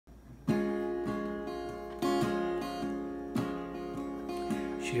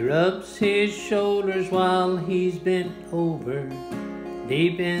She rubs his shoulders while he's bent over,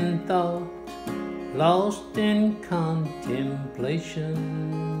 deep in thought, lost in contemplation.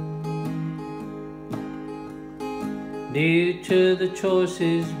 Due to the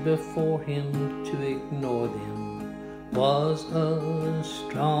choices before him, to ignore them was a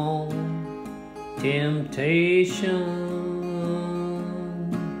strong temptation.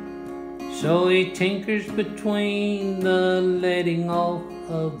 So he tinkers between the letting off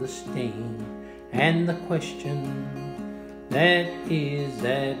of the sting and the question that is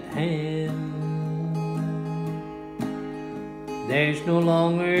at hand. There's no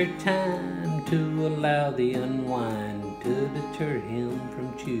longer time to allow the unwind to deter him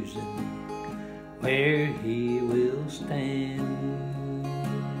from choosing where he will stand.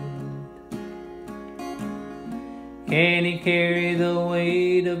 Can he carry the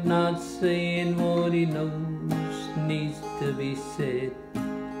weight of not saying what he knows needs to be said,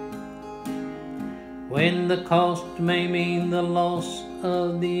 when the cost may mean the loss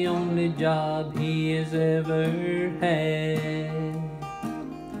of the only job he has ever had?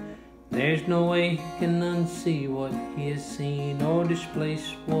 There's no way he can unsee what he has seen or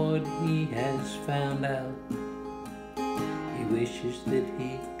displace what he has found out. He wishes that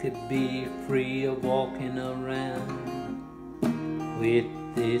he could be free of walking around with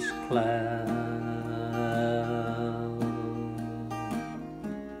this cloud.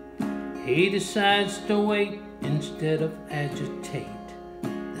 He decides to wait instead of agitate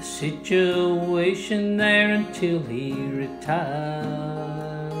the situation there until he retires.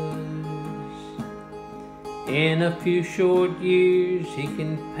 In a few short years he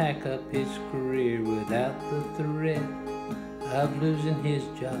can pack up his career without the threat of losing his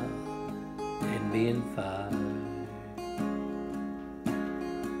job and being fired.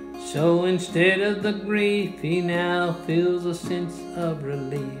 So instead of the grief, he now feels a sense of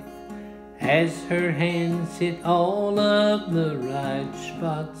relief as her hands hit all of the right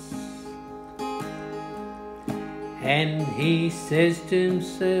spots. And he says to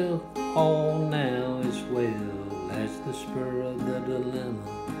himself, all now is well, as the spur of the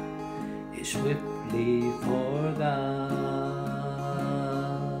dilemma is swiftly forgot.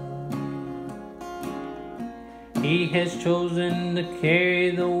 He has chosen to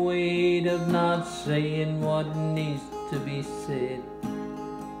carry the weight of not saying what needs to be said,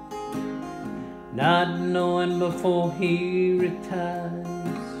 not knowing before he retires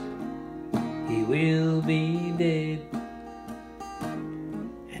he will be dead,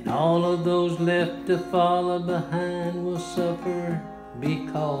 and all of those left to follow behind will suffer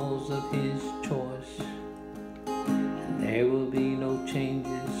because of his choice. And there will be no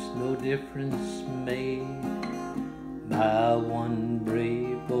changes, no difference made by one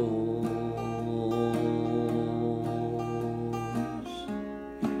brave boss.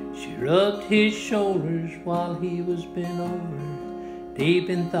 She rubbed his shoulders while he was bent over, deep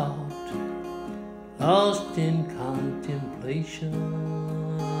in thought, lost in contemplation.